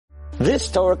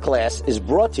This Torah class is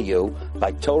brought to you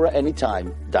by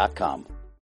TorahAnytime.com.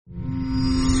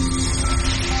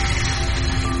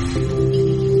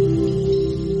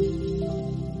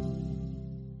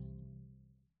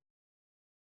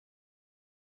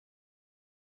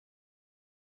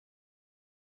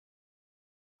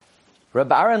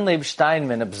 Rabbi Aaron Leib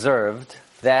Steinman observed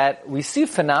that we see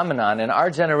phenomenon in our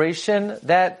generation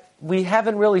that we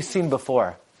haven't really seen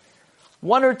before.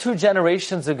 1 or 2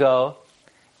 generations ago,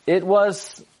 it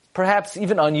was perhaps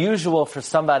even unusual for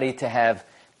somebody to have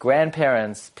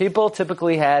grandparents. People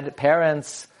typically had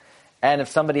parents, and if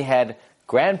somebody had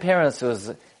grandparents,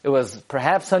 it was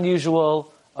perhaps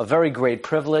unusual, a very great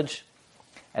privilege.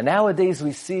 And nowadays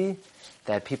we see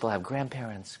that people have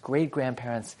grandparents,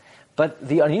 great-grandparents. But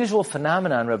the unusual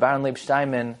phenomenon Rabbi Aaron Leib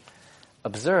Steinman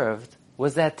observed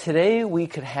was that today we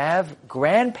could have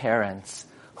grandparents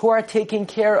who are taking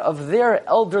care of their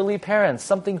elderly parents,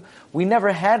 something we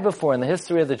never had before in the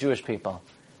history of the Jewish people.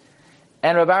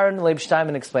 And Rabbi Aaron Leib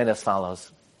Steinman explained as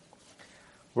follows.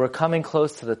 We're coming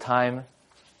close to the time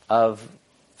of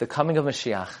the coming of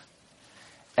Mashiach.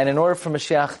 And in order for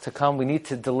Mashiach to come, we need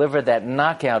to deliver that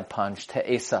knockout punch to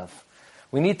Esav.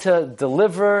 We need to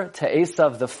deliver to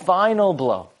Esav the final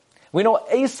blow. We know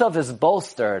Esav is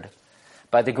bolstered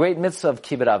by the great mitzvah of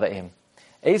Kibbud Av V'em.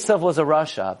 Esav was a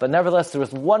rasha, but nevertheless there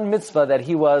was one mitzvah that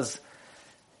he was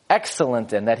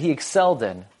excellent in, that he excelled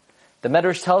in. The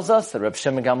Medrash tells us that Reb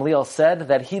Shimon Gamliel said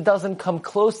that he doesn't come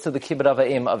close to the Kibbud Av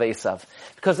V'em of Esav,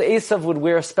 because Esav would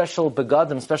wear special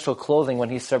begadim, special clothing when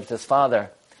he served his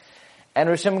father. And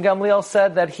Reb Shimon Gamliel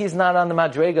said that he's not on the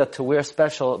madrega to wear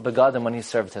special begadim when he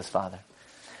served his father.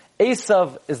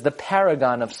 Esav is the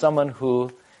paragon of someone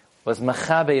who was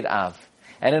Mechabed Av.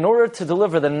 And in order to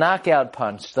deliver the knockout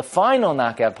punch, the final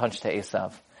knockout punch to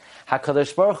Esav,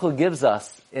 HaKadosh Baruch Hu gives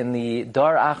us, in the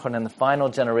Dar Achron, in the final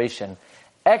generation,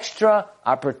 extra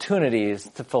opportunities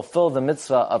to fulfill the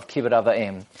mitzvah of Kibbud Av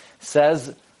V'em,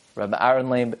 says Rabbi Aaron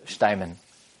Leib Steinman.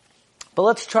 But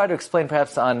let's try to explain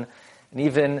perhaps on an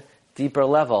even deeper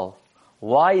level,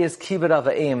 why is Kibbud Av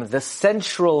V'em the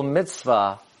central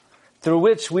mitzvah through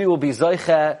which we will be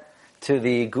zoiche to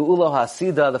the Geula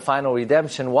Hasidah, the final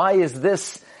redemption? Why is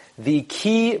this the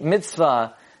key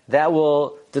mitzvah that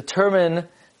will determine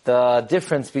the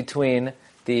difference between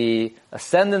the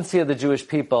ascendancy of the Jewish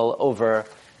people over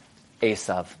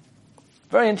Esav?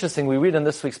 Very interesting. We read in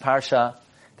this week's parsha,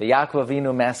 the Yaakov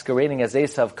Avinu masquerading as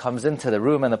Esav comes into the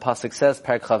room, and the pasuk says,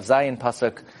 Perek Chav Zayin,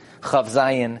 pasuk Chav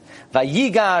Zayin,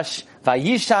 Vayigash,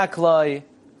 Vayishak Loi,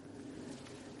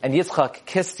 and Yitzchak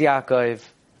kissed Yaakov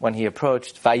when he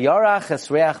approached. Vayarach es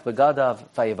reach begadav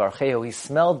vayivarcheu. He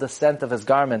smelled the scent of his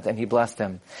garment and he blessed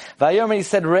him. Vayomer, he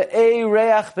said, Re'ei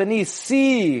reach beni,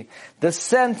 see the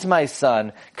scent, my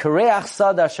son. Kareach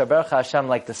sada shabercha Hashem,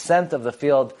 like the scent of the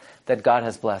field that God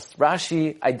has blessed.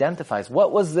 Rashi identifies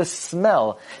what was this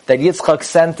smell that Yitzchak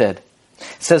scented.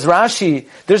 Says Rashi,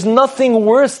 there's nothing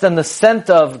worse than the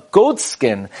scent of goat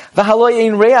skin. V'haloi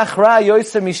ein reach ra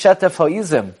yoser mishetef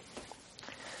ha'izim.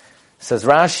 Says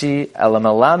Rashi,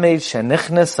 Elamelamed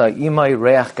shenichnes imay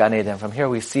reach Gan Eden. From here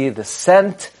we see the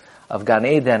scent of Gan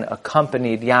Eden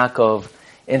accompanied Yaakov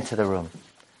into the room.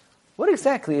 What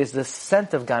exactly is the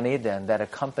scent of Gan Eden that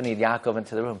accompanied Yaakov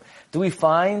into the room? Do we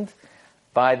find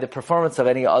by the performance of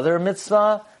any other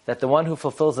mitzvah that the one who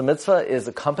fulfills the mitzvah is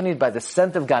accompanied by the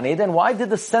scent of Gan Eden? Why did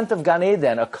the scent of Gan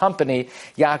Eden accompany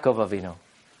Yaakov Avinu?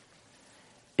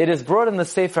 It is brought in the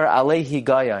Sefer Alehi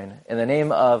Gayon in the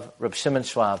name of Reb Shimon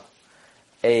Schwab,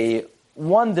 a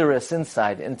wondrous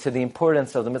insight into the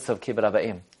importance of the mitzvah of Kibbud Av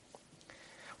V'em.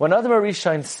 When Adam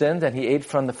HaRishon sinned and he ate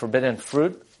from the forbidden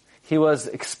fruit, he was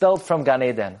expelled from Gan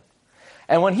Eden.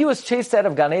 And when he was chased out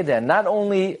of Gan Eden, not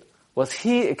only was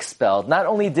he expelled, not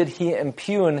only did he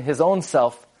impugn his own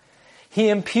self, he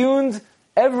impugned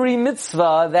every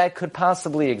mitzvah that could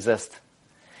possibly exist.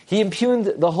 He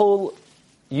impugned the whole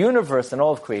universe and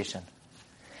all of creation.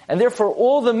 And therefore,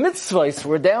 all the mitzvahs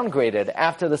were downgraded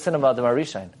after the sin of Adam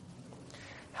HaRishon.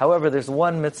 However, there's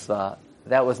one mitzvah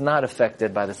that was not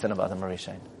affected by the sin of Adam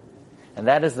HaRishon. And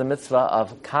that is the mitzvah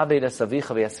of Kabed es avicha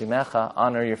v'yasimecha,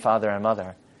 honor your father and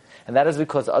mother. And that is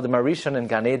because Adam HaRishon in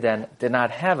Gan Eden did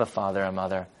not have a father and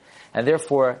mother. And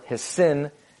therefore, his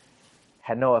sin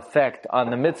had no effect on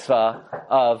the mitzvah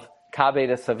of Kabed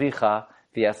es avicha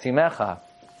v'yasimecha.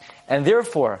 And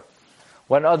therefore,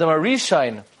 when Adam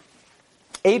HaRishon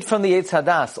ate from the Eitz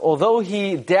Hadas, although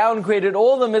he downgraded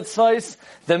all the mitzvahs,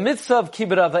 the mitzvah of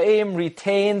Kibbud Av V'em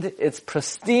retained its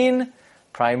pristine,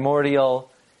 primordial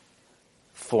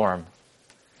form.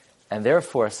 And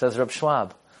therefore, says Reb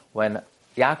Schwab, when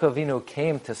Yaakov Avinu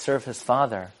came to serve his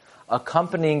father,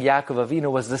 accompanying Yaakov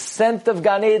Avinu was the scent of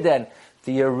Gan Eden,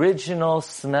 the original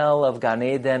smell of Gan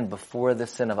Eden before the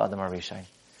sin of Adam HaRishon.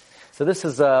 So this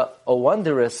is a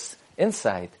wondrous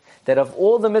insight that of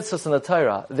all the mitzvahs in the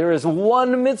Torah, there is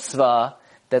one mitzvah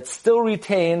that still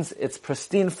retains its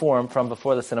pristine form from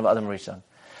before the sin of Adam HaRishon.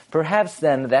 Perhaps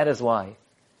then that is why,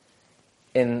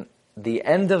 in the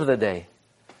end of the day,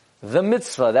 the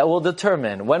mitzvah that will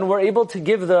determine when we're able to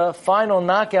give the final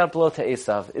knockout blow to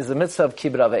Esav is the mitzvah of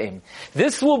Kibbud Av V'Em.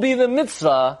 This will be the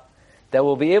mitzvah that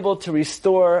will be able to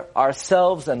restore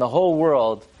ourselves and the whole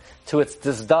world to its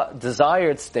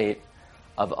desired state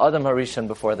of Adam HaRishon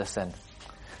before the sin.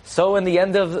 So in the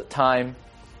end of time,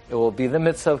 it will be the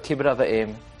mitzvah of Kibbud Av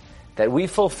V'Em that we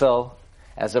fulfill,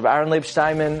 as Rabbi Aaron Leib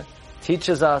Steinman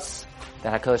teaches us,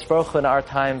 that HaKadosh Baruch Hu in our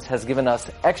times has given us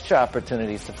extra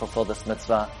opportunities to fulfill this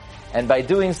mitzvah. And by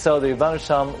doing so, the Rebbeinu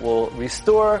Shalom will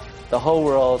restore the whole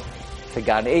world to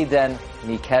Gan Eden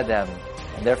Mikedem.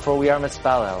 And therefore we are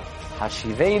mispalel.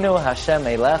 Hashivenu Hashem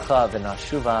Eilecha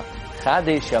v'nashuva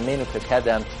Chadesh Yaminu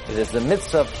Kekedem. It is the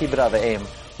mitzvah of Kibbud Av V'Em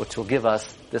which will give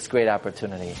us this great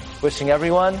opportunity. Wishing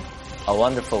everyone a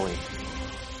wonderful week.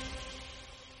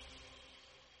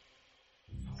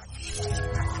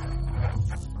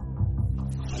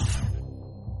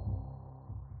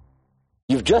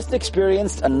 You've just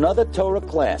experienced another Torah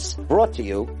class brought to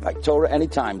you by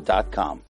TorahAnytime.com.